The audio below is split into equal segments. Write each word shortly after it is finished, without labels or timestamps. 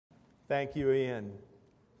Thank you, Ian.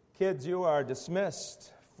 Kids, you are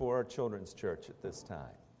dismissed for Children's Church at this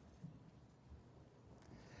time.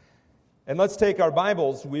 And let's take our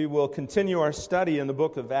Bibles. We will continue our study in the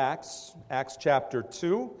book of Acts, Acts chapter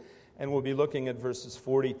 2, and we'll be looking at verses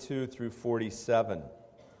 42 through 47.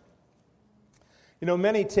 You know,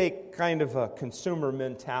 many take kind of a consumer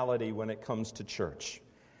mentality when it comes to church.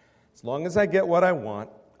 As long as I get what I want,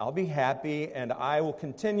 I'll be happy, and I will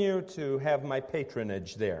continue to have my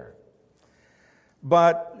patronage there.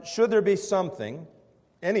 But should there be something,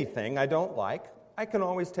 anything I don't like, I can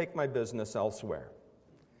always take my business elsewhere.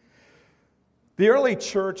 The early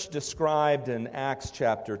church described in Acts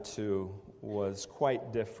chapter 2 was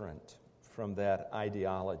quite different from that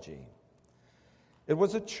ideology. It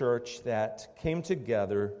was a church that came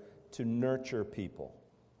together to nurture people.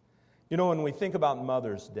 You know, when we think about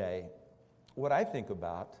Mother's Day, what I think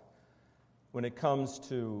about when it comes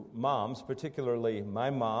to moms, particularly my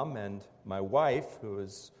mom and my wife, who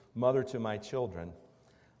is mother to my children,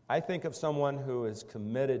 I think of someone who is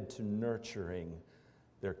committed to nurturing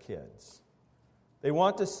their kids. They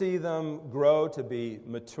want to see them grow to be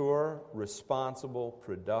mature, responsible,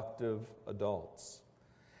 productive adults.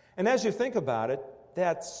 And as you think about it,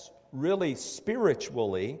 that's really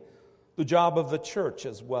spiritually the job of the church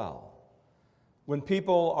as well. When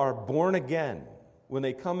people are born again, when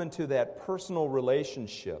they come into that personal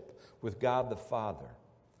relationship with God the Father,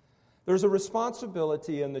 there's a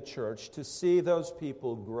responsibility in the church to see those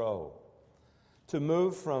people grow, to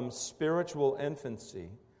move from spiritual infancy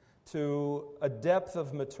to a depth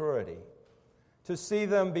of maturity, to see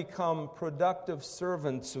them become productive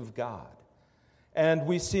servants of God. And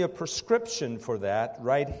we see a prescription for that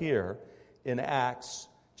right here in Acts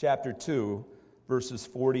chapter 2, verses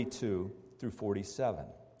 42 through 47.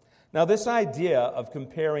 Now, this idea of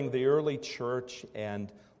comparing the early church and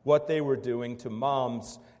what they were doing to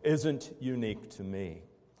moms isn't unique to me.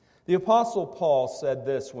 The Apostle Paul said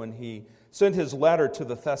this when he sent his letter to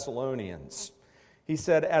the Thessalonians. He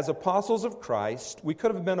said, "As apostles of Christ, we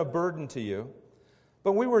could have been a burden to you,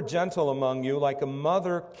 but we were gentle among you, like a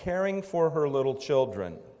mother caring for her little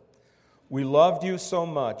children. We loved you so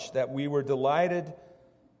much that we were delighted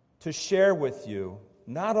to share with you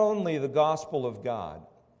not only the gospel of God,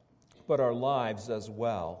 but our lives as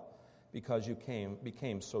well, because you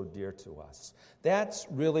became so dear to us." That's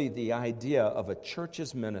really the idea of a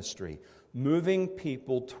church's ministry, moving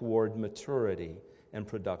people toward maturity and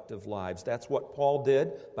productive lives. That's what Paul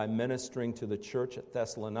did by ministering to the church at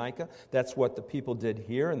Thessalonica. That's what the people did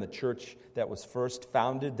here in the church that was first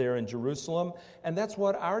founded there in Jerusalem. And that's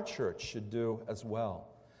what our church should do as well.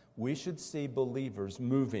 We should see believers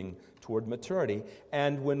moving toward maturity.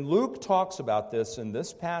 And when Luke talks about this in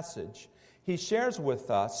this passage, he shares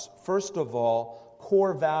with us, first of all,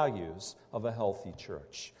 core values of a healthy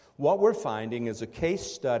church. What we're finding is a case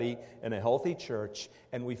study in a healthy church,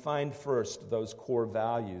 and we find first those core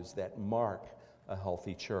values that mark a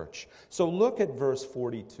healthy church. So look at verse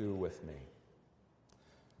 42 with me.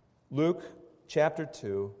 Luke chapter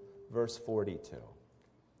 2, verse 42.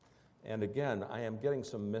 And again, I am getting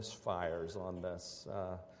some misfires on this.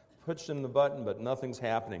 Pushing the button, but nothing's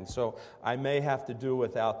happening. So I may have to do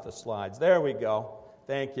without the slides. There we go.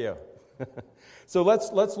 Thank you. So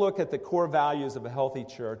let's look at the core values of a healthy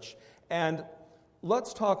church. And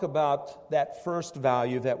let's talk about that first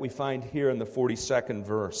value that we find here in the 42nd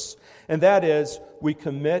verse. And that is, we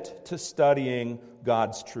commit to studying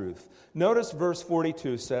God's truth. Notice verse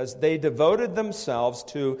 42 says, "They devoted themselves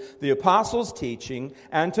to the apostles' teaching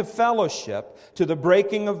and to fellowship, to the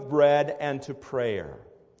breaking of bread and to prayer."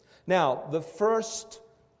 Now, the first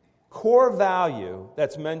core value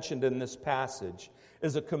that's mentioned in this passage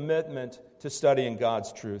is a commitment to studying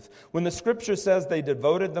God's truth. When the Scripture says they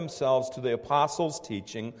devoted themselves to the apostles'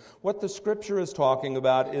 teaching, what the Scripture is talking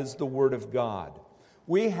about is the Word of God.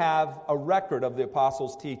 We have a record of the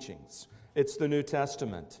apostles' teachings. It's the New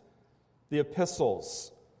Testament, the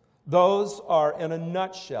epistles. Those are, in a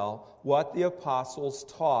nutshell, what the apostles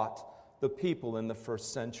taught the people in the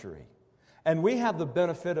first century. And we have the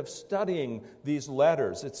benefit of studying these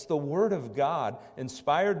letters. It's the Word of God,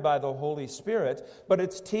 inspired by the Holy Spirit, but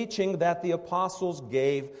it's teaching that the apostles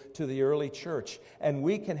gave to the early church. And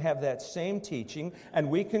we can have that same teaching, and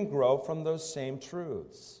we can grow from those same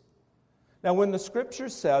truths. Now, when the Scripture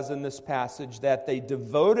says in this passage that they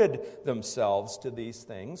devoted themselves to these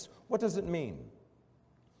things, what does it mean?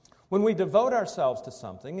 When we devote ourselves to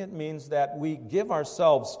something, it means that we give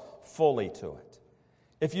ourselves fully to it.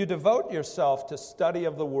 If you devote yourself to study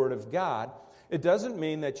of the Word of God, it doesn't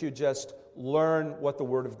mean that you just learn what the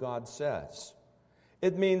Word of God says.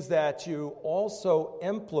 It means that you also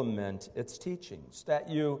implement its teachings, that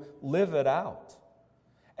you live it out.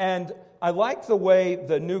 And I like the way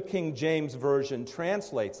the New King James Version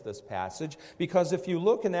translates this passage, because if you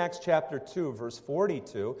look in Acts chapter 2, verse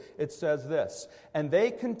 42, it says this, "And they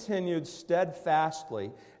continued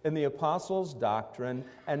steadfastly in the apostles' doctrine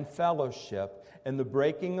and fellowship, in the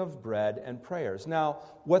breaking of bread and prayers." Now,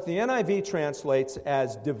 what the NIV translates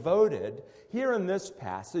as devoted, here in this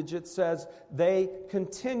passage it says they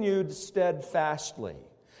continued steadfastly.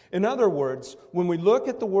 In other words, when we look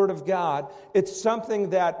at the Word of God, it's something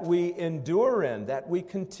that we endure in, that we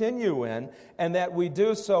continue in, and that we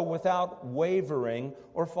do so without wavering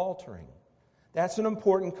or faltering. That's an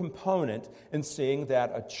important component in seeing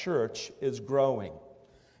that a church is growing.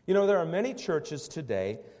 You know, there are many churches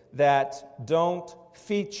today that don't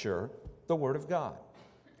feature the Word of God.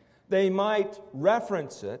 They might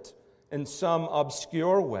reference it in some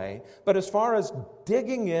obscure way, but as far as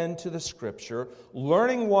digging into the Scripture,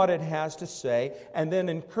 learning what it has to say, and then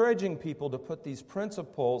encouraging people to put these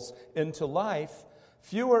principles into life,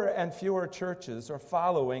 fewer and fewer churches are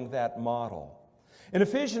following that model. In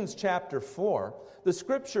Ephesians chapter 4, the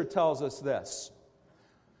Scripture tells us this,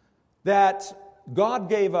 that God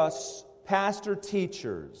gave us pastor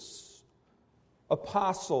teachers,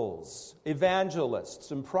 apostles,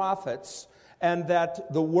 evangelists, and prophets, and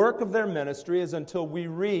that the work of their ministry is until we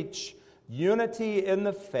reach unity in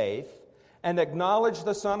the faith and acknowledge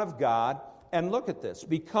the Son of God, and look at this,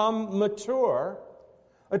 become mature,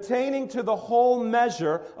 attaining to the whole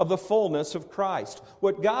measure of the fullness of Christ.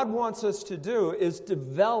 What God wants us to do is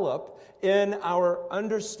develop in our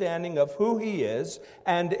understanding of who He is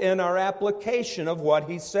and in our application of what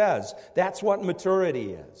He says. That's what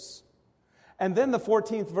maturity is. And then the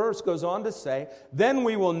 14th verse goes on to say, "Then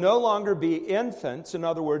we will no longer be infants," in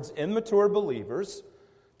other words, immature believers,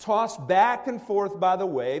 "tossed back and forth by the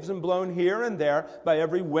waves and blown here and there by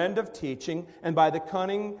every wind of teaching and by the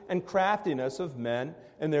cunning and craftiness of men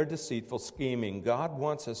and their deceitful scheming." God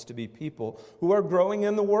wants us to be people who are growing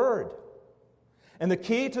in the Word. And the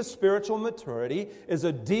key to spiritual maturity is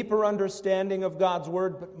a deeper understanding of God's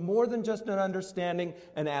Word, but more than just an understanding,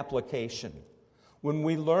 an application. When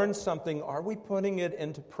we learn something, are we putting it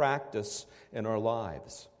into practice in our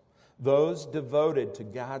lives? Those devoted to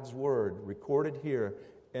God's Word, recorded here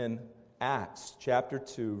in Acts chapter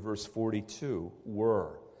 2, verse 42,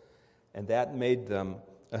 were. And that made them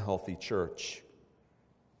a healthy church.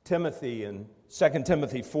 Timothy in 2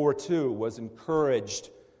 Timothy 4:2 was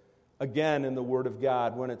encouraged again in the Word of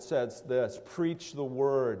God when it says this, "Preach the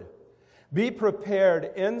Word. Be prepared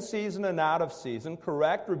in season and out of season,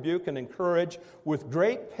 correct, rebuke, and encourage with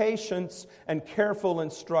great patience and careful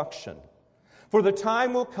instruction. For the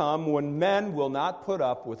time will come when men will not put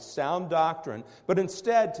up with sound doctrine, but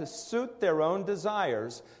instead, to suit their own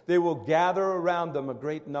desires, they will gather around them a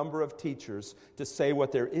great number of teachers to say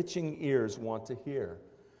what their itching ears want to hear.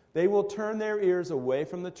 They will turn their ears away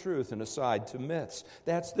from the truth and aside to myths."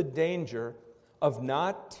 That's the danger of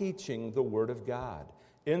not teaching the Word of God.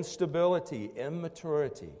 Instability,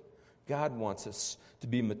 immaturity. God wants us to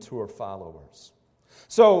be mature followers.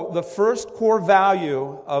 So, the first core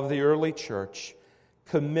value of the early church,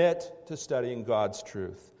 commit to studying God's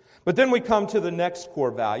truth. But then we come to the next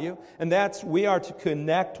core value, and that's we are to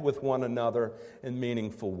connect with one another in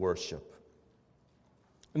meaningful worship.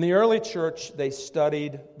 In the early church, they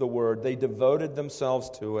studied the Word. They devoted themselves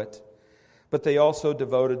to it, but they also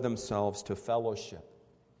devoted themselves to fellowship.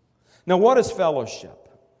 Now, what is fellowship?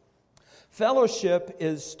 Fellowship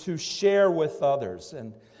is to share with others.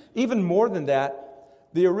 And even more than that,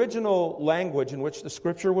 the original language in which the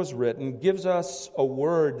Scripture was written gives us a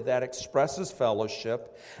word that expresses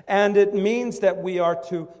fellowship, and it means that we are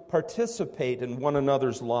to participate in one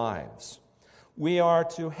another's lives. We are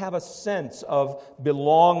to have a sense of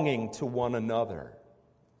belonging to one another.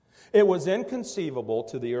 It was inconceivable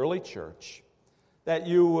to the early church that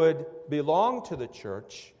you would belong to the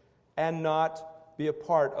church and not be a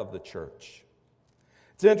part of the church.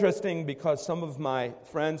 It's interesting because some of my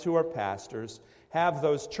friends who are pastors have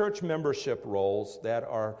those church membership rolls that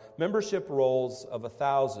are membership rolls of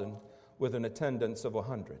 1,000 with an attendance of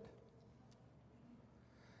 100.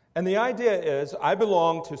 And the idea is, I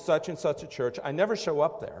belong to such and such a church. I never show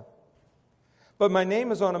up there, but my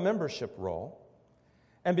name is on a membership roll,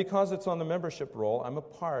 and because it's on the membership roll, I'm a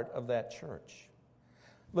part of that church.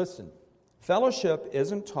 Listen, fellowship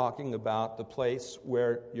isn't talking about the place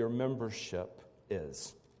where your membership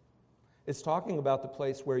is. It's talking about the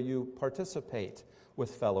place where you participate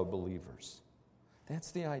with fellow believers.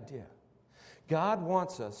 That's the idea. God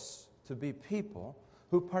wants us to be people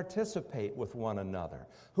who participate with one another,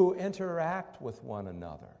 who interact with one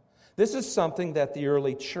another. This is something that the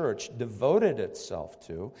early church devoted itself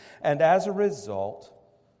to, and as a result,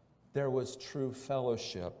 there was true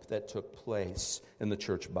fellowship that took place in the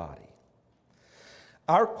church body.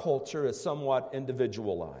 Our culture is somewhat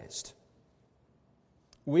individualized.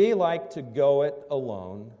 We like to go it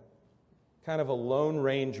alone, kind of a lone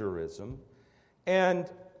rangerism, and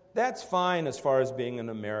that's fine as far as being an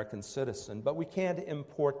American citizen, but we can't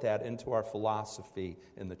import that into our philosophy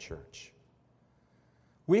in the church.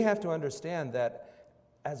 We have to understand that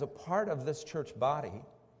as a part of this church body,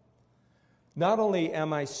 not only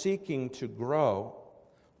am I seeking to grow,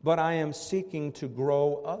 but I am seeking to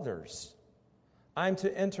grow others. I'm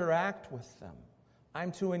to interact with them.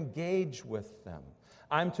 I'm to engage with them.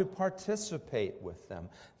 I'm to participate with them.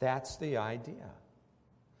 That's the idea.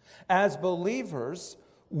 As believers,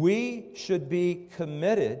 we should be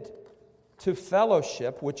committed to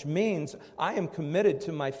fellowship, which means I am committed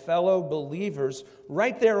to my fellow believers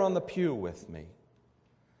right there on the pew with me,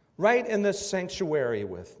 right in the sanctuary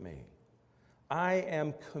with me. I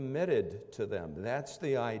am committed to them. That's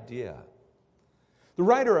the idea. The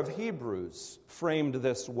writer of Hebrews framed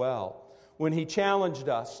this well when he challenged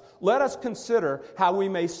us. Let us consider how we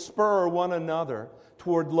may spur one another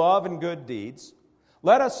toward love and good deeds.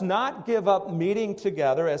 Let us not give up meeting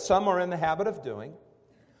together, as some are in the habit of doing,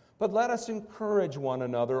 but let us encourage one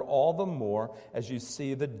another all the more as you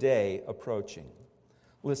see the day approaching.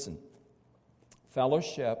 Listen,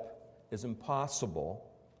 fellowship is impossible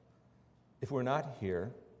if we're not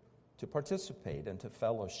here to participate and to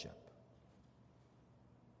fellowship.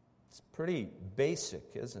 It's pretty basic,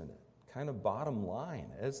 isn't it? Kind of bottom line,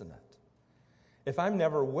 isn't it? If I'm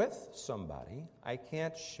never with somebody, I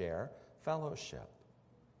can't share fellowship.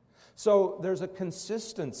 So there's a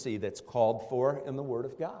consistency that's called for in the Word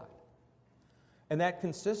of God. And that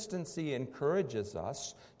consistency encourages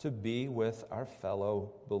us to be with our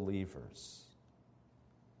fellow believers.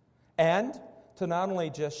 And to not only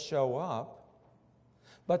just show up,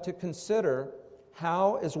 but to consider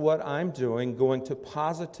how is what I'm doing going to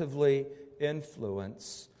positively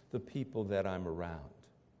influence the people that I'm around.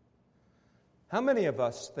 How many of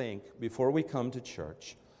us think, before we come to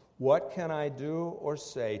church, what can I do or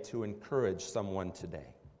say to encourage someone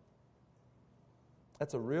today?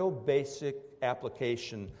 That's a real basic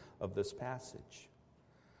application of this passage.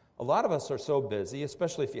 A lot of us are so busy,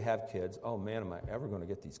 especially if you have kids. Oh man, am I ever going to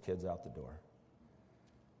get these kids out the door?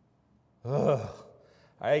 Ugh.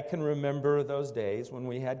 I can remember those days when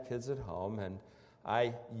we had kids at home and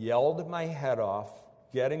I yelled my head off,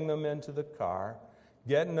 getting them into the car,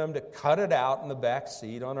 getting them to cut it out in the back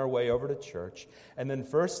seat on our way over to church. And then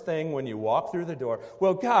first thing when you walk through the door,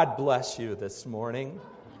 well, God bless you this morning.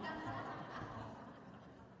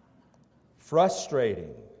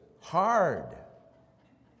 Frustrating, hard.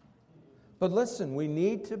 But listen, we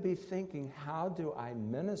need to be thinking, how do I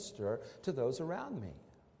minister to those around me?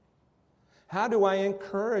 How do I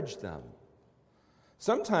encourage them?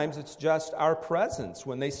 Sometimes it's just our presence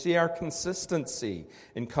when they see our consistency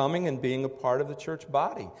in coming and being a part of the church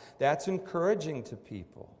body. That's encouraging to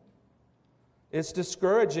people. It's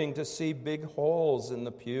discouraging to see big holes in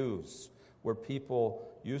the pews where people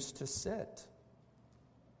used to sit.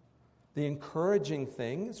 The encouraging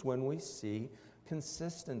thing is when we see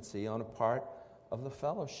consistency on a part of the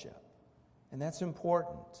fellowship. And that's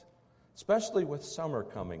important, especially with summer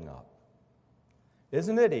coming up.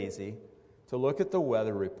 Isn't it easy to look at the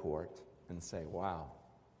weather report and say, wow,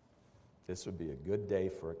 this would be a good day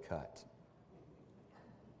for a cut?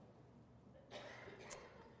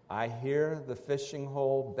 I hear the fishing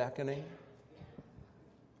hole beckoning.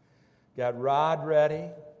 Got rod ready.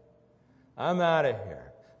 I'm out of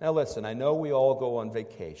here. Now listen, I know we all go on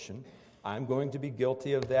vacation. I'm going to be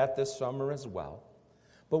guilty of that this summer as well.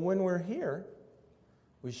 But when we're here,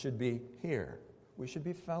 we should be here. We should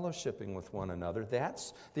be fellowshipping with one another.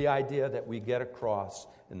 That's the idea that we get across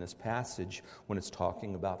in this passage when it's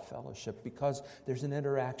talking about fellowship, because there's an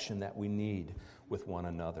interaction that we need with one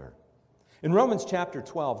another. In Romans chapter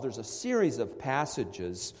 12, there's a series of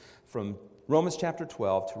passages from Romans chapter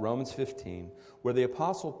 12 to Romans 15 where the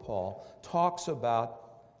Apostle Paul talks about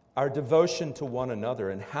our devotion to one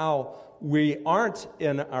another and how we aren't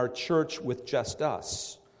in our church with just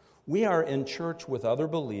us. We are in church with other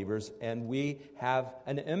believers, and we have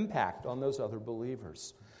an impact on those other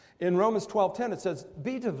believers. In Romans 12:10, it says,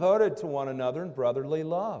 be devoted to one another in brotherly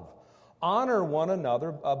love. Honor one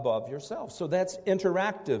another above yourself. So that's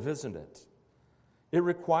interactive, isn't it? It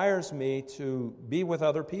requires me to be with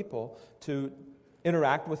other people, to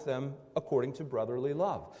Interact with them according to brotherly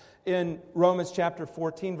love. In Romans chapter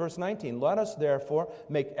 14, verse 19, let us therefore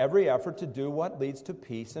make every effort to do what leads to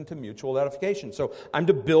peace and to mutual edification. So I'm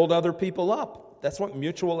to build other people up. That's what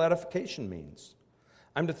mutual edification means.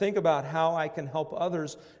 I'm to think about how I can help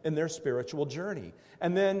others in their spiritual journey.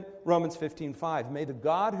 And then Romans 15:5, may the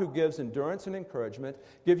God who gives endurance and encouragement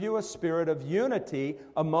give you a spirit of unity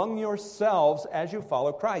among yourselves as you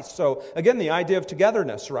follow Christ. So again, the idea of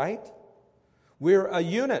togetherness, right? We're a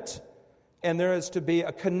unit, and there is to be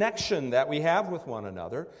a connection that we have with one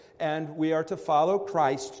another, and we are to follow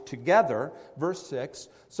Christ together, verse 6,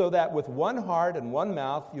 so that with one heart and one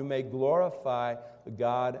mouth you may glorify the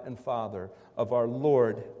God and Father of our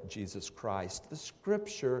Lord Jesus Christ. The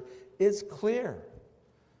Scripture is clear.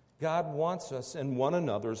 God wants us in one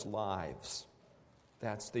another's lives.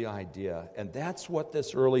 That's the idea, and that's what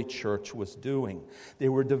this early church was doing. They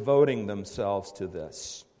were devoting themselves to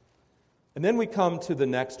this. And then we come to the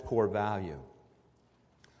next core value.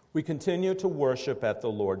 We continue to worship at the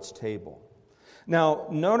Lord's table. Now,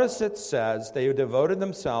 notice it says they devoted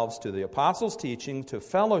themselves to the apostles' teaching, to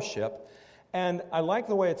fellowship, and I like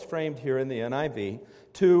the way it's framed here in the NIV,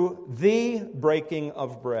 to the breaking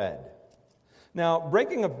of bread. Now,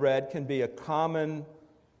 breaking of bread can be a common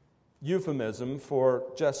euphemism for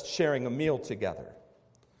just sharing a meal together.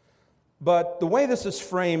 But the way this is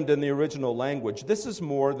framed in the original language, this is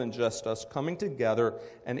more than just us coming together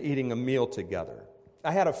and eating a meal together.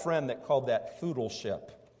 I had a friend that called that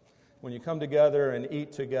foodleship. When you come together and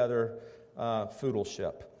eat together,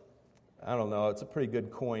 foodleship. I don't know, it's a pretty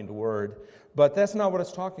good coined word. But that's not what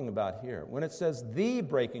it's talking about here. When it says the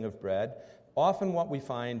breaking of bread, often what we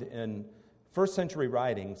find in first century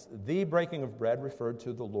writings, the breaking of bread referred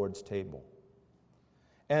to the Lord's table.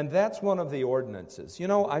 And that's one of the ordinances. You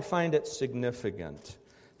know, I find it significant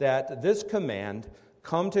that this command,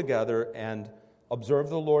 come together and observe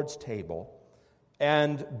the Lord's table,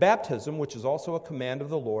 and baptism, which is also a command of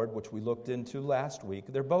the Lord, which we looked into last week,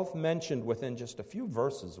 they're both mentioned within just a few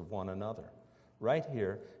verses of one another, right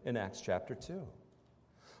here in Acts chapter 2.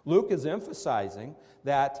 Luke is emphasizing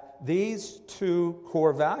that these two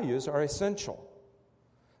core values are essential.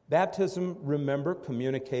 Baptism, remember,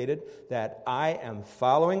 communicated that I am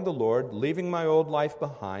following the Lord, leaving my old life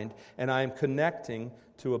behind, and I am connecting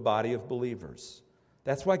to a body of believers.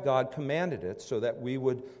 That's why God commanded it, so that we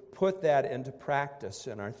would put that into practice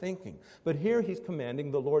in our thinking. But here he's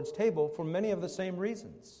commanding the Lord's table for many of the same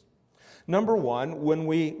reasons. Number one, when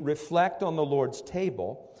we reflect on the Lord's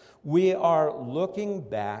table, we are looking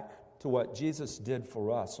back to what Jesus did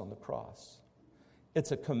for us on the cross.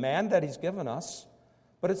 It's a command that he's given us,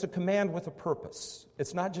 but it's a command with a purpose.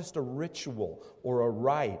 It's not just a ritual or a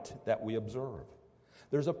rite that we observe.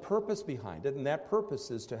 There's a purpose behind it, and that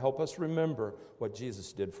purpose is to help us remember what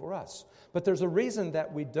Jesus did for us. But there's a reason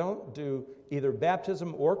that we don't do either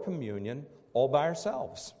baptism or communion all by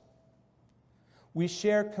ourselves. We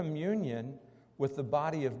share communion with the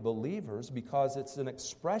body of believers because it's an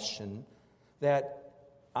expression that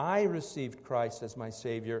I received Christ as my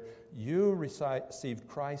Savior, you received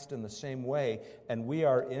Christ in the same way, and we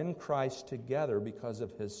are in Christ together because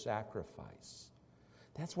of his sacrifice.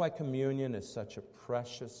 That's why communion is such a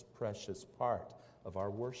precious, precious part of our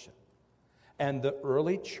worship. And the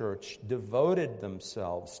early church devoted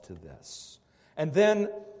themselves to this. And then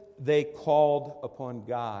they called upon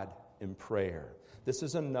God in prayer. This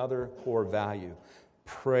is another core value,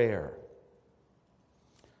 prayer.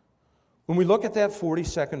 When we look at that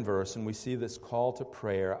 42nd verse and we see this call to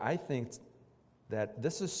prayer, I think that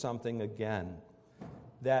this is something, again,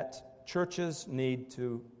 that churches need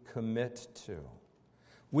to commit to.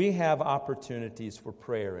 We have opportunities for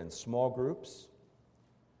prayer in small groups.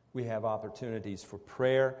 We have opportunities for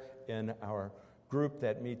prayer in our group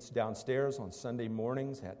that meets downstairs on Sunday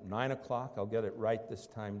mornings at 9 o'clock. I'll get it right this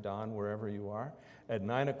time, Don, wherever you are. At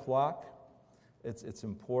 9 o'clock, it's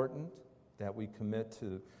important that we commit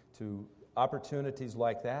to opportunities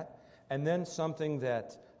like that. And then something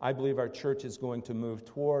that I believe our church is going to move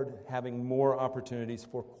toward, having more opportunities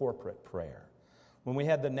for corporate prayer. When we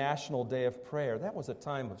had the National Day of Prayer, that was a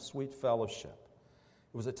time of sweet fellowship.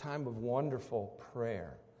 It was a time of wonderful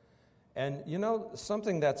prayer. And you know,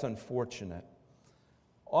 something that's unfortunate,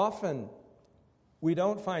 often we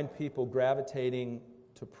don't find people gravitating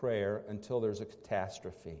to prayer until there's a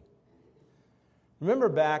catastrophe. Remember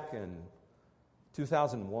back in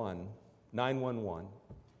 2001, 911,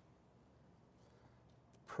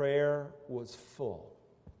 prayer was full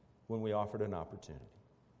when we offered an opportunity.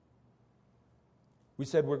 We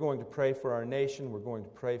said we're going to pray for our nation, we're going to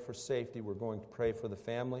pray for safety, we're going to pray for the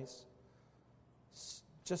families.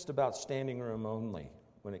 Just about standing room only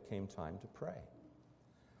when it came time to pray.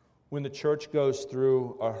 when the church goes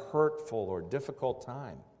through a hurtful or difficult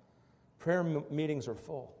time, prayer meetings are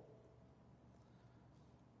full.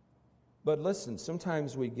 But listen,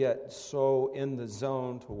 sometimes we get so in the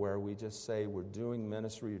zone to where we just say we're doing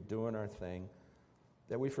ministry, we're doing our thing,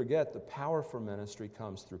 that we forget the power for ministry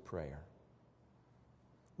comes through prayer.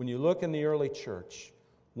 When you look in the early church,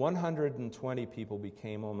 120 people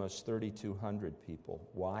became almost 3,200 people.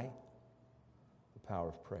 Why? The power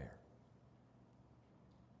of prayer.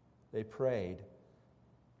 They prayed,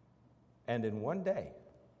 and in one day,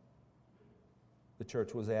 the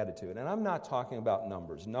church was added to it. And I'm not talking about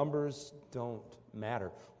numbers. Numbers don't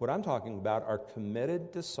matter. What I'm talking about are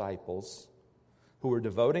committed disciples who are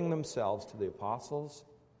devoting themselves to the apostles'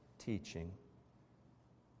 teaching,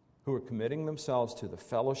 who are committing themselves to the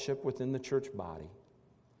fellowship within the church body,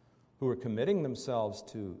 who are committing themselves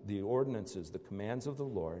to the ordinances, the commands of the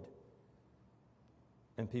Lord,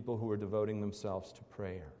 and people who are devoting themselves to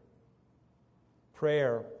prayer.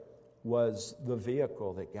 Prayer was the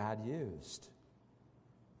vehicle that God used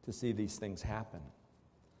to see these things happen.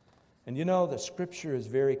 And you know, the Scripture is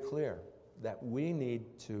very clear that we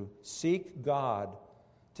need to seek God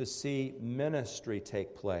to see ministry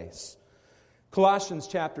take place. Colossians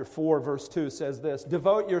chapter 4, verse 2 says this,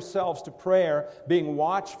 "Devote yourselves to prayer, being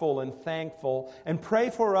watchful and thankful, and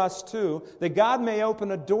pray for us too, that God may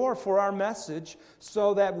open a door for our message,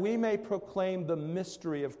 so that we may proclaim the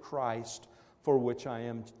mystery of Christ, for which I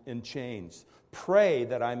am in chains. Pray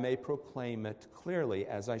that I may proclaim it clearly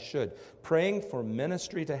as I should." Praying for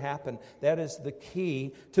ministry to happen, that is the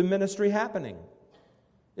key to ministry happening.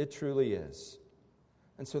 It truly is.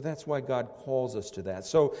 And so that's why God calls us to that.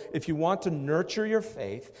 So if you want to nurture your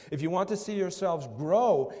faith, if you want to see yourselves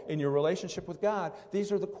grow in your relationship with God,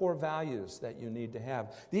 these are the core values that you need to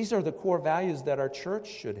have. These are the core values that our church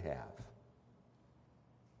should have.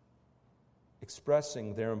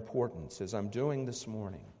 Expressing their importance, as I'm doing this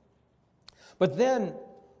morning. But then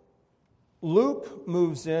Luke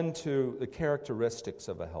moves into the characteristics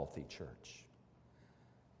of a healthy church.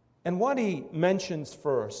 And what he mentions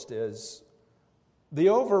first is the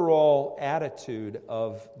overall attitude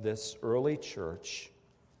of this early church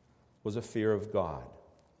was a fear of God.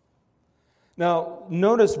 Now,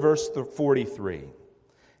 notice verse 43.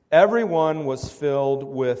 "Everyone was filled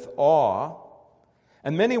with awe,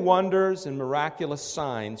 and many wonders and miraculous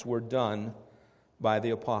signs were done by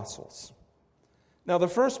the apostles." Now, the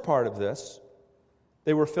first part of this,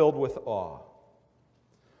 they were filled with awe.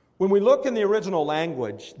 When we look in the original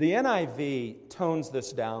language, the NIV tones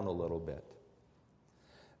this down a little bit.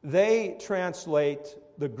 They translate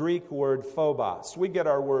the Greek word phobos. We get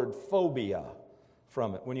our word phobia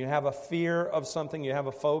from it. When you have a fear of something, you have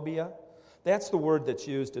a phobia. That's the word that's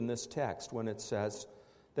used in this text when it says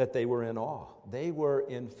that they were in awe. They were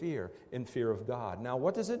in fear of God. Now,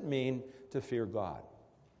 what does it mean to fear God?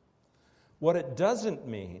 What it doesn't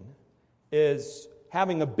mean is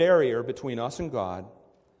having a barrier between us and God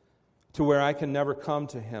to where I can never come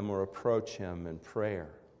to Him or approach Him in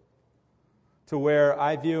prayer, to where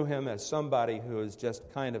I view Him as somebody who is just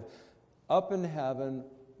kind of up in heaven,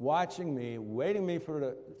 watching me, waiting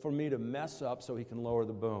for me to mess up so He can lower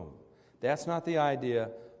the boom. That's not the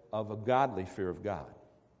idea of a godly fear of God.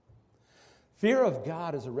 Fear of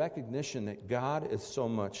God is a recognition that God is so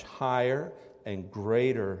much higher and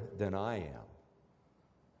greater than I am,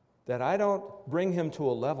 that I don't bring Him to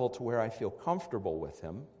a level to where I feel comfortable with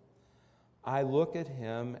Him. I look at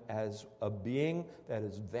Him as a being that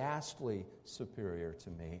is vastly superior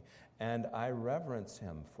to me, and I reverence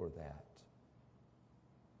Him for that.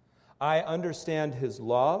 I understand His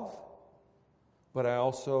love, but I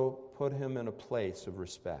also put Him in a place of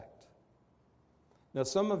respect. Now,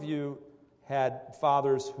 some of you had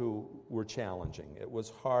fathers who were challenging. It was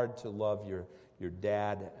hard to love your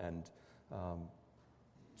dad, and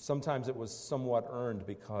sometimes it was somewhat earned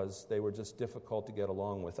because they were just difficult to get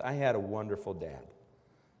along with. I had a wonderful dad,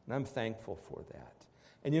 and I'm thankful for that.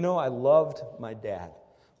 And you know, I loved my dad,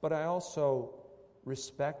 but I also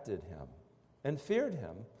respected him and feared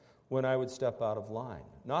him when I would step out of line.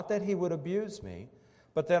 Not that he would abuse me,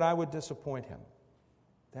 but that I would disappoint him.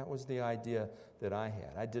 That was the idea that I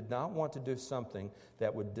had. I did not want to do something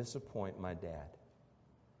that would disappoint my dad.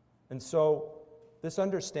 And so this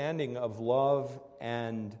understanding of love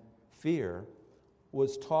and fear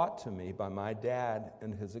was taught to me by my dad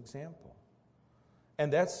and his example.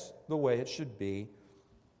 And that's the way it should be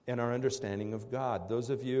in our understanding of God. Those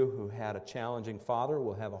of you who had a challenging father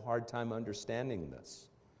will have a hard time understanding this.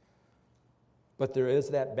 But there is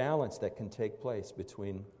that balance that can take place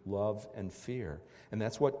between love and fear. And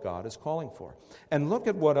that's what God is calling for. And look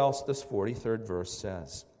at what else this 43rd verse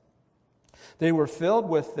says. They were filled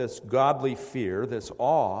with this godly fear, this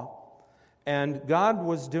awe, and God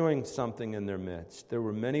was doing something in their midst. There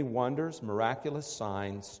were many wonders, miraculous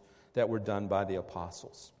signs that were done by the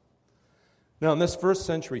apostles. Now, in this first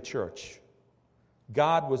century church,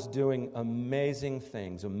 God was doing amazing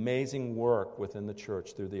things, amazing work within the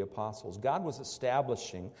church through the apostles. God was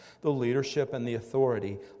establishing the leadership and the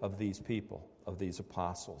authority of these people, of these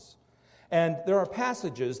apostles. And there are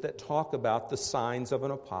passages that talk about the signs of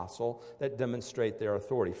an apostle that demonstrate their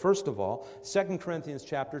authority. First of all, 2 Corinthians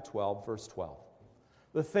chapter 12, verse 12.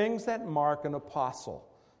 The things that mark an apostle,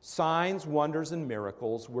 signs, wonders, and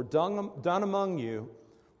miracles, were done among you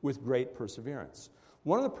with great perseverance.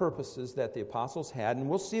 One of the purposes that the apostles had, and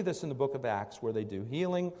we'll see this in the book of Acts, where they do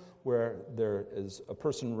healing, where there is a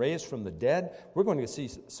person raised from the dead. We're going to see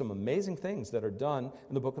some amazing things that are done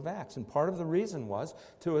in the book of Acts. And part of the reason was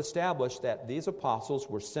to establish that these apostles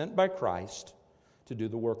were sent by Christ to do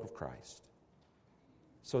the work of Christ.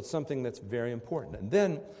 So it's something that's very important. And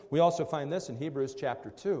then we also find this in Hebrews chapter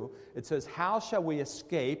 2. It says, "How shall we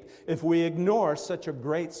escape if we ignore such a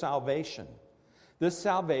great salvation? This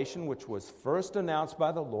salvation, which was first announced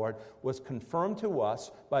by the Lord, was confirmed to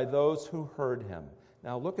us by those who heard him."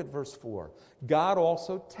 Now look at verse 4. "God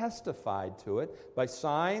also testified to it by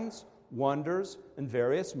signs, wonders, and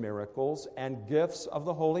various miracles and gifts of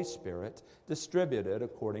the Holy Spirit distributed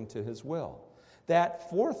according to his will." That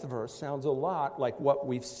fourth verse sounds a lot like what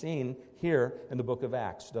we've seen here in the book of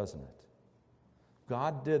Acts, doesn't it?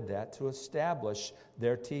 God did that to establish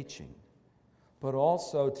their teaching, but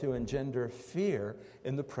also to engender fear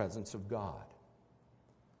in the presence of God.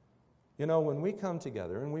 You know, when we come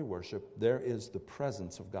together and we worship, there is the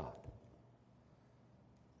presence of God.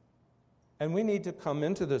 And we need to come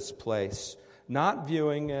into this place not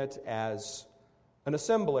viewing it as an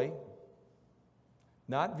assembly,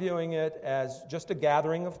 not viewing it as just a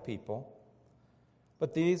gathering of people,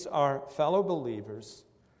 but these are fellow believers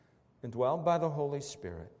indwelled by the Holy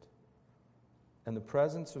Spirit. And the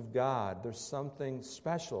presence of God, there's something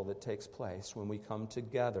special that takes place when we come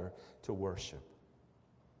together to worship.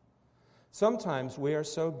 Sometimes we are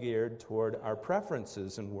so geared toward our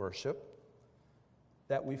preferences in worship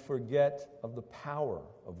that we forget of the power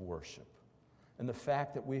of worship and the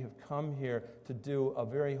fact that we have come here to do a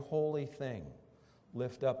very holy thing,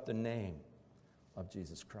 lift up the name of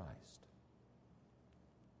Jesus Christ.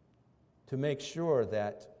 To make sure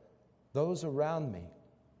that those around me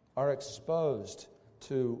are exposed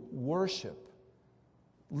to worship,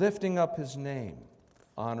 lifting up his name,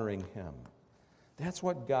 honoring him. That's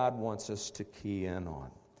what God wants us to key in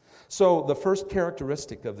on. So the first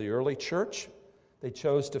characteristic of the early church, they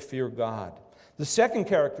chose to fear God. The second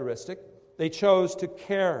characteristic, they chose to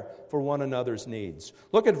care for one another's needs.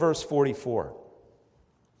 Look at verse 44.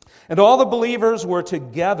 "And all the believers were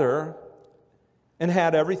together and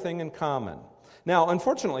had everything in common." Now,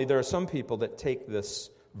 unfortunately, there are some people that take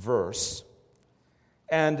this verse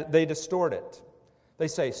and they distort it. They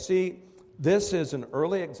say, see, this is an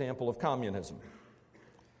early example of communism.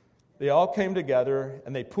 They all came together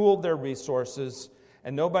and they pooled their resources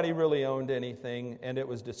and nobody really owned anything and it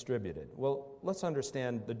was distributed. Well, let's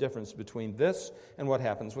understand the difference between this and what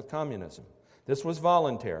happens with communism. This was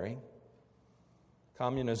voluntary.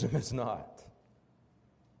 Communism is not.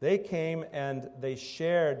 They came and they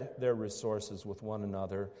shared their resources with one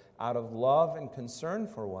another out of love and concern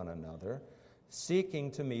for one another, seeking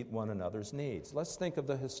to meet one another's needs. Let's think of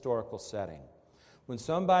the historical setting. When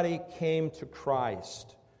somebody came to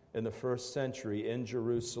Christ in the first century in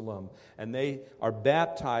Jerusalem, and they are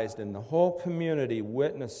baptized, and the whole community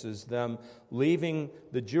witnesses them leaving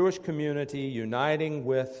the Jewish community, uniting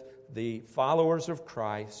with the followers of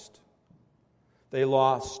Christ. They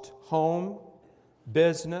lost home,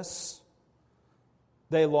 business.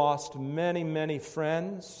 They lost many, many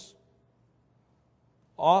friends.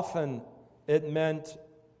 Often it meant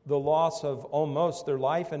the loss of almost their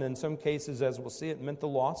life, and in some cases, as we'll see, it meant the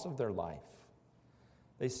loss of their life.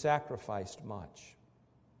 They sacrificed much.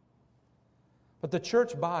 But the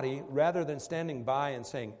church body, rather than standing by and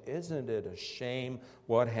saying, isn't it a shame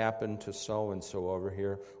what happened to so-and-so over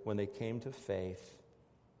here when they came to faith?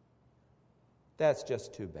 That's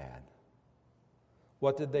just too bad.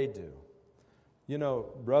 What did they do? You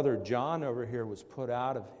know, Brother John over here was put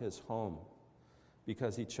out of his home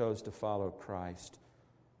because he chose to follow Christ.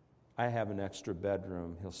 I have an extra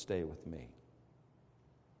bedroom. He'll stay with me.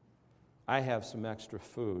 I have some extra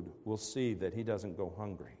food. We'll see that he doesn't go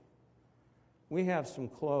hungry. We have some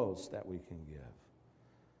clothes that we can give.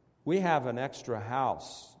 We have an extra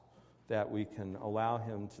house that we can allow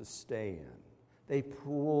him to stay in. They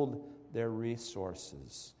pooled their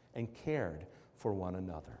resources and cared for one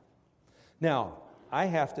another. Now, I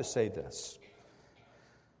have to say this.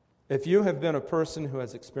 If you have been a person who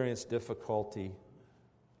has experienced difficulty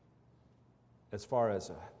as far as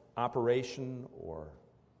an operation or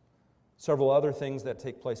several other things that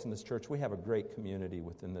take place in this church, we have a great community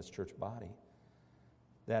within this church body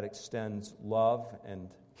that extends love and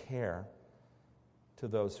care to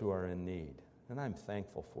those who are in need. And I'm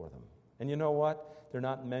thankful for them. And you know what? They're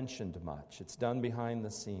not mentioned much. It's done behind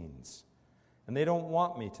the scenes. And they don't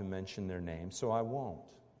want me to mention their names, so I won't.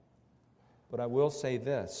 But I will say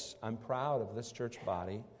this. I'm proud of this church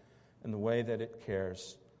body and the way that it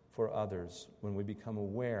cares for others when we become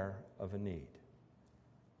aware of a need.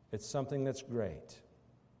 It's something that's great,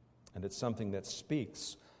 and it's something that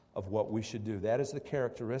speaks of what we should do. That is the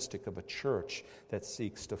characteristic of a church that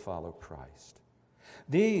seeks to follow Christ.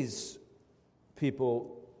 These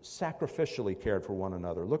people sacrificially cared for one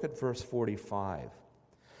another. Look at verse 45.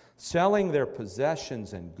 Selling their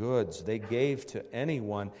possessions and goods, they gave to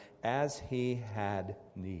anyone as he had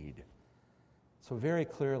need. So very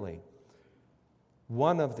clearly,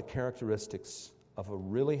 one of the characteristics of a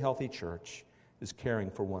really healthy church is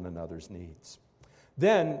caring for one another's needs.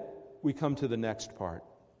 Then we come to the next part.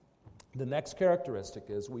 The next characteristic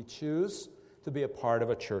is we choose to be a part of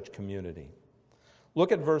a church community.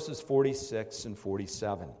 Look at verses 46 and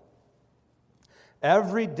 47.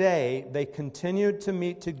 Every day they continued to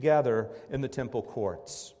meet together in the temple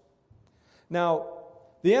courts. Now,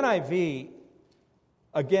 the NIV,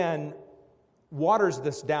 again, waters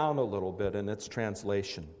this down a little bit in its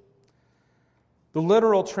translation. The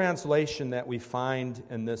literal translation that we find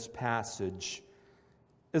in this passage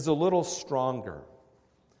is a little stronger.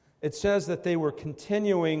 It says that they were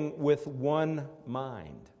continuing with one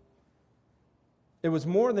mind. It was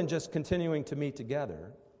more than just continuing to meet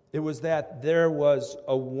together. It was that there was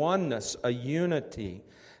a oneness, a unity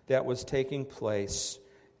that was taking place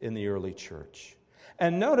in the early church.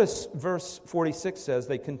 And notice verse 46 says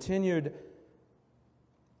they continued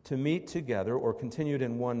to meet together or continued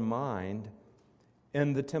in one mind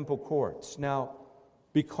in the temple courts. Now,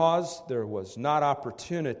 because there was not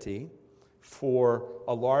opportunity for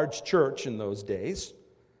a large church in those days,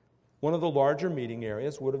 one of the larger meeting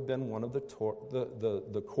areas would have been one of the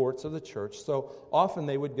courts of the church. So often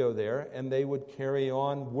they would go there and they would carry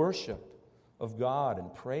on worship of God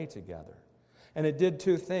and pray together. And it did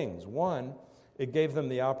two things. One, it gave them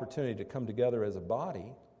the opportunity to come together as a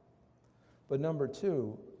body. But number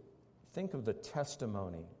two, think of the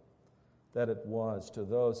testimony that it was to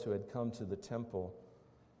those who had come to the temple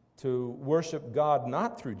to worship God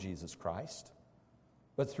not through Jesus Christ,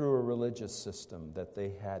 but through a religious system that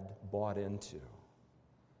they had bought into.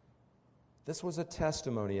 This was a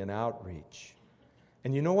testimony and outreach.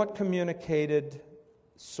 And you know what communicated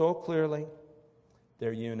so clearly?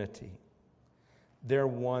 Their unity, their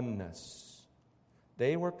oneness.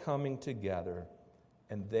 They were coming together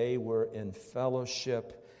and they were in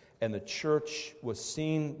fellowship, and the church was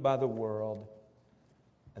seen by the world,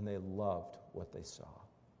 and they loved what they saw.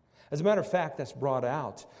 As a matter of fact, that's brought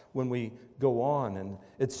out when we go on, and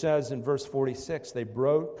it says in verse 46, they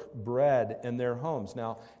broke bread in their homes.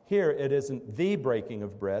 Now, here it isn't the breaking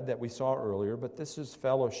of bread that we saw earlier, but this is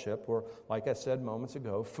fellowship, or like I said moments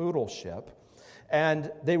ago, foodleship. And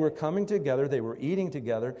they were coming together, they were eating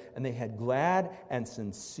together, and they had glad and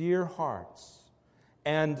sincere hearts.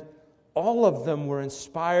 And all of them were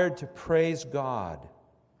inspired to praise God.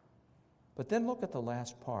 But then look at the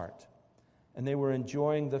last part. And they were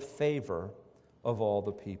enjoying the favor of all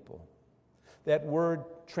the people. That word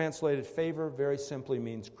translated favor very simply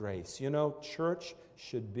means grace. You know, church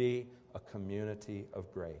should be a community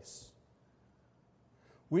of grace.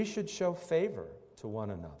 We should show favor to one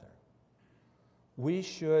another. We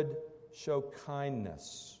should show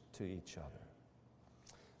kindness to each other.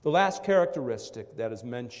 The last characteristic that is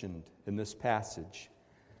mentioned in this passage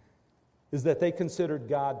is that they considered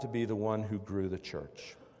God to be the one who grew the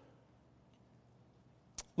church.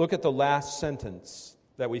 Look at the last sentence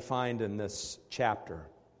that we find in this chapter.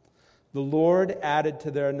 The Lord added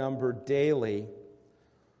to their number daily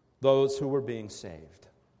those who were being saved.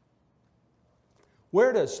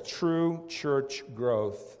 Where does true church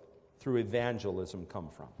growth through evangelism come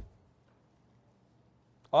from?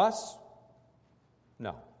 Us?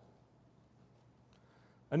 No.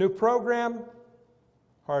 A new program?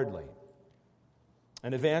 Hardly.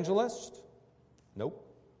 An evangelist? Nope.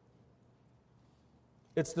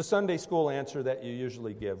 It's the Sunday school answer that you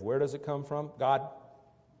usually give. Where does it come from? God.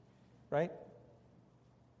 Right?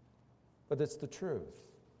 But it's the truth.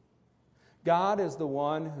 God is the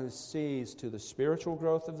one who sees to the spiritual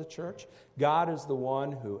growth of the church. God is the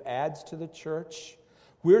one who adds to the church.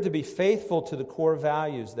 We're to be faithful to the core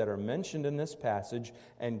values that are mentioned in this passage,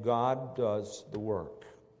 and God does the work.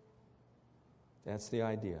 That's the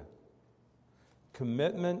idea.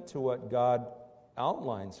 Commitment to what God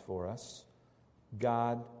outlines for us,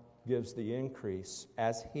 God gives the increase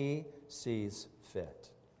as He sees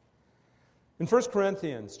fit. In 1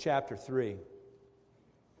 Corinthians chapter 3,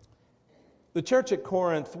 the church at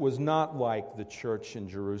Corinth was not like the church in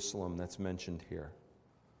Jerusalem that's mentioned here.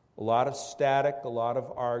 A lot of static, a lot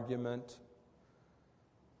of argument.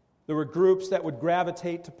 There were groups that would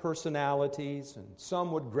gravitate to personalities, and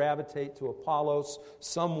some would gravitate to Apollos,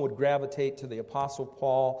 some would gravitate to the Apostle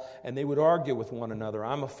Paul, and they would argue with one another.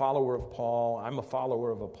 I'm a follower of Paul, I'm a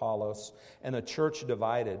follower of Apollos, and a church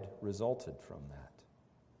divided resulted from that.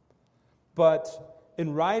 But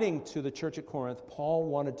in writing to the church at Corinth, Paul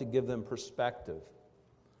wanted to give them perspective.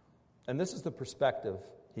 And this is the perspective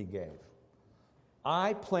he gave.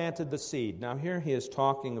 I planted the seed. Now here he is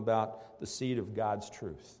talking about the seed of God's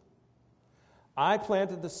truth. I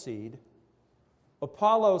planted the seed.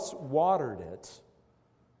 Apollos watered it,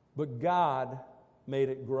 but God made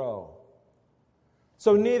it grow.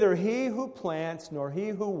 So neither he who plants nor he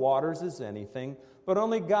who waters is anything, but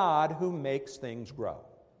only God who makes things grow.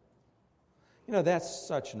 You know, that's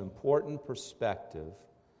such an important perspective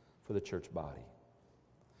for the church body.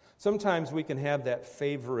 Sometimes we can have that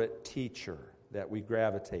favorite teacher that we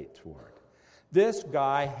gravitate toward. This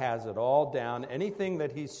guy has it all down. Anything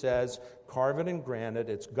that he says, carve it and granted,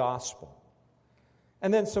 it's gospel.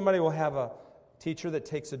 And then somebody will have a teacher that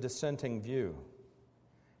takes a dissenting view,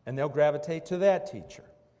 and they'll gravitate to that teacher.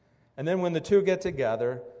 And then when the two get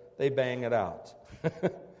together, they bang it out.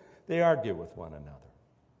 They argue with one another.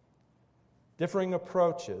 Differing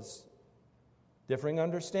approaches, differing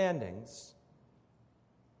understandings,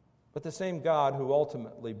 but the same God who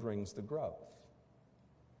ultimately brings the growth.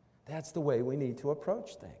 That's the way we need to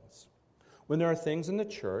approach things. When there are things in the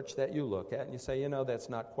church that you look at and you say, you know, that's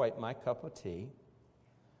not quite my cup of tea,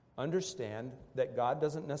 understand that God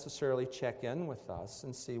doesn't necessarily check in with us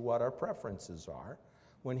and see what our preferences are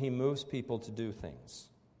when He moves people to do things.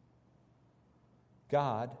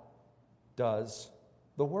 God does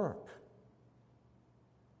the work.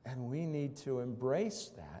 And we need to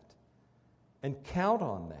embrace that and count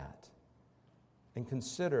on that and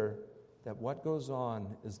consider that what goes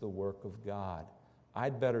on is the work of God.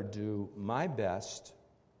 I'd better do my best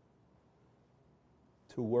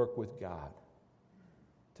to work with God,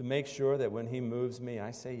 to make sure that when He moves me,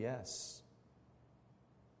 I say yes,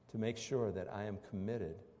 to make sure that I am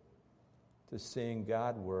committed to seeing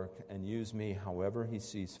God work and use me however He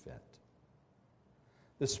sees fit.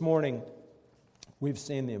 This morning, we've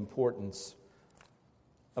seen the importance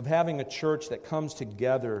of having a church that comes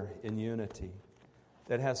together in unity,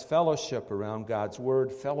 that has fellowship around God's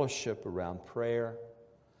Word, fellowship around prayer,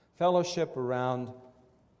 fellowship around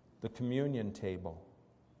the communion table.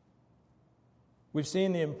 We've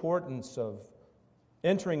seen the importance of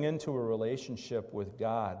entering into a relationship with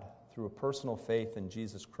God through a personal faith in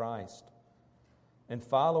Jesus Christ and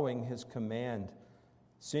following His command,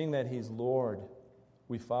 seeing that He's Lord.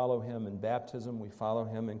 We follow Him in baptism. We follow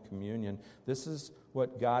Him in communion. This is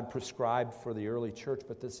what God prescribed for the early church,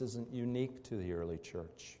 but this isn't unique to the early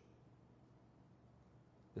church.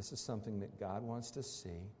 This is something that God wants to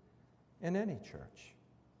see in any church.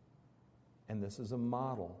 And this is a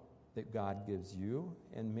model that God gives you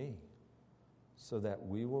and me so that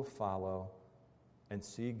we will follow and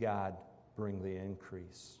see God bring the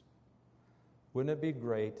increase. Wouldn't it be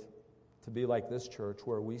great to be like this church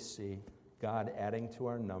where we see God adding to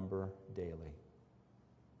our number daily?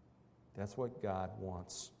 That's what God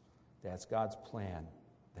wants. That's God's plan.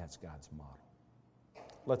 That's God's model.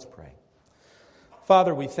 Let's pray.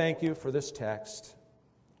 Father, we thank You for this text.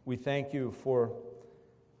 We thank You for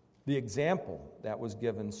the example that was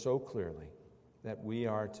given so clearly, that we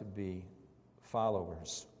are to be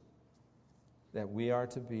followers, that we are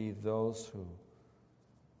to be those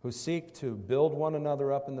who seek to build one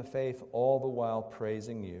another up in the faith, all the while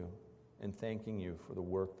praising You and thanking You for the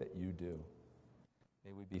work that You do.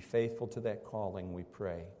 May we be faithful to that calling, we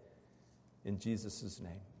pray. In Jesus'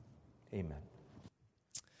 name, amen.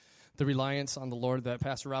 The reliance on the Lord that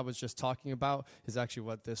Pastor Rob was just talking about is actually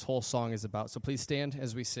what this whole song is about. So please stand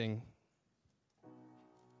as we sing.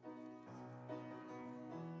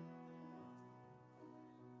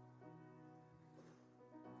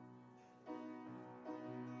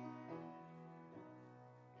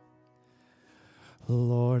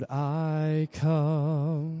 Lord, I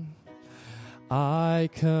come, I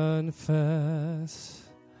confess,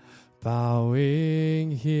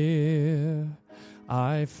 bowing here,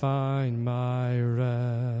 I find my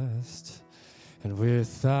rest And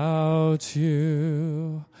without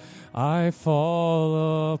you, I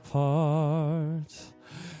fall apart.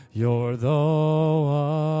 You're the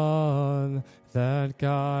one that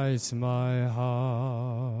guides my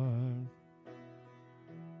heart.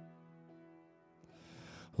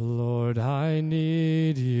 Lord, I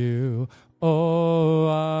need you. Oh,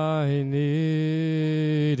 I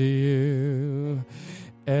need you.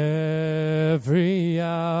 Every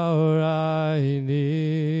hour I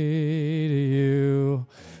need you.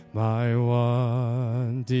 My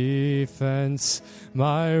one defense,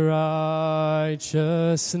 my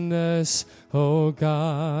righteousness. Oh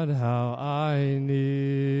God, how I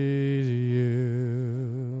need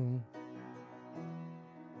you.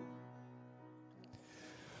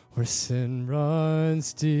 Where sin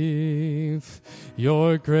runs deep,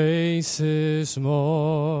 your grace is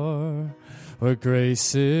more. Where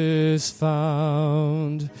grace is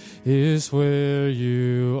found is where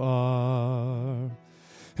you are.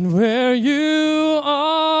 And where you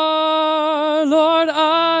are, Lord,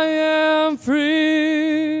 I am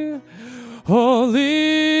free. Holiness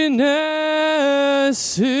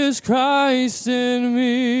is Christ in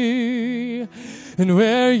me. And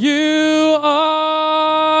where you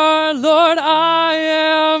are, Lord, I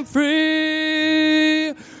am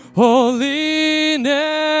free. Holiness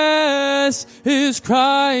is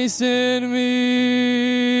Christ in me.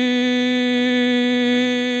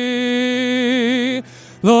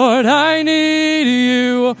 Lord, I need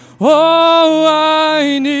you. Oh,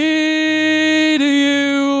 I need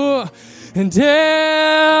you. And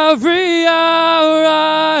every hour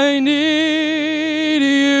I need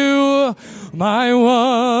you. My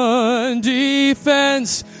one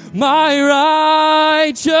defense, my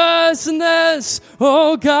righteousness.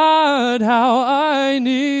 Oh God, how I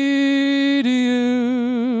need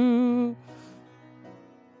you.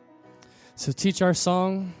 So teach our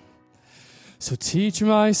song. So teach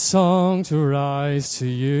my song to rise to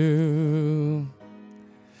you.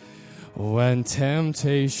 When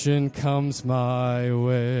temptation comes my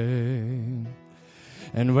way,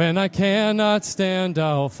 and when I cannot stand,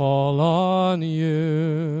 I'll fall on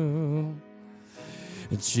you.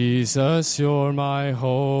 Jesus, you're my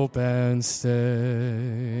hope and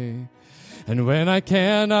stay. And when I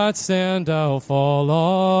cannot stand, I'll fall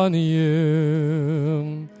on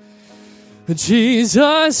you.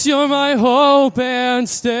 Jesus, you're my hope and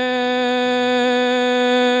stay.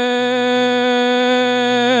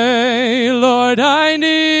 Lord, I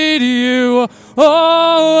need you.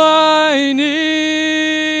 Oh, I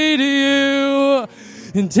need you.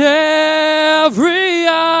 And every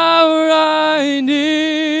hour I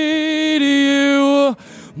need you.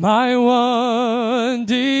 My one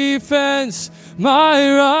defense,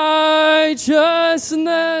 my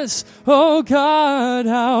righteousness. Oh God,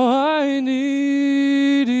 how I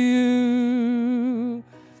need you.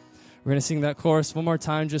 We're going to sing that chorus one more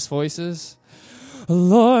time, just voices.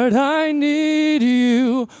 Lord, I need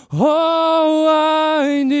you. Oh,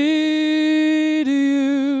 I need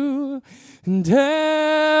you. And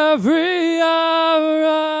every hour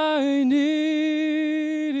I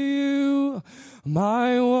need you.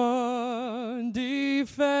 My one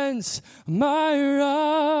defense, my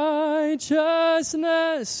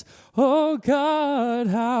righteousness. Oh God,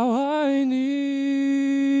 how I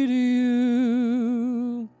need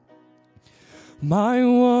you. My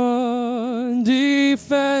one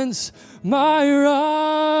defense, my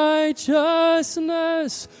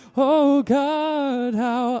righteousness. Oh God,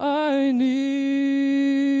 how I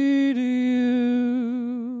need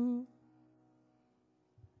you.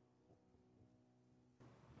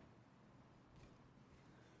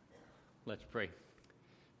 Let's pray.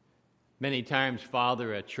 Many times,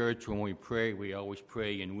 Father, at church when we pray, we always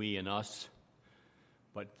pray in we and us.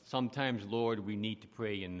 But sometimes, Lord, we need to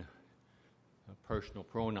pray in a personal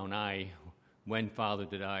pronoun I. When, Father,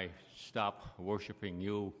 did I stop worshiping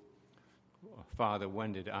you? Father,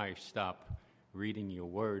 when did I stop reading your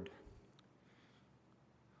word?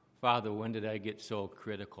 Father, when did I get so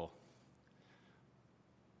critical?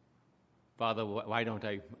 Father, why don't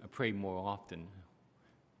I pray more often?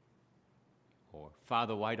 Or,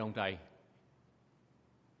 Father, why don't I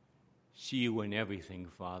see you in everything,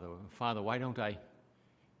 Father? Father, why don't I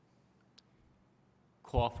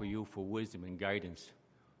call for you for wisdom and guidance?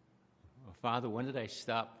 Father, when did I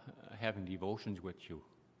stop having devotions with you?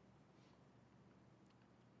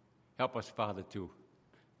 Help us, Father, to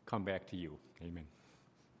come back to you. Amen.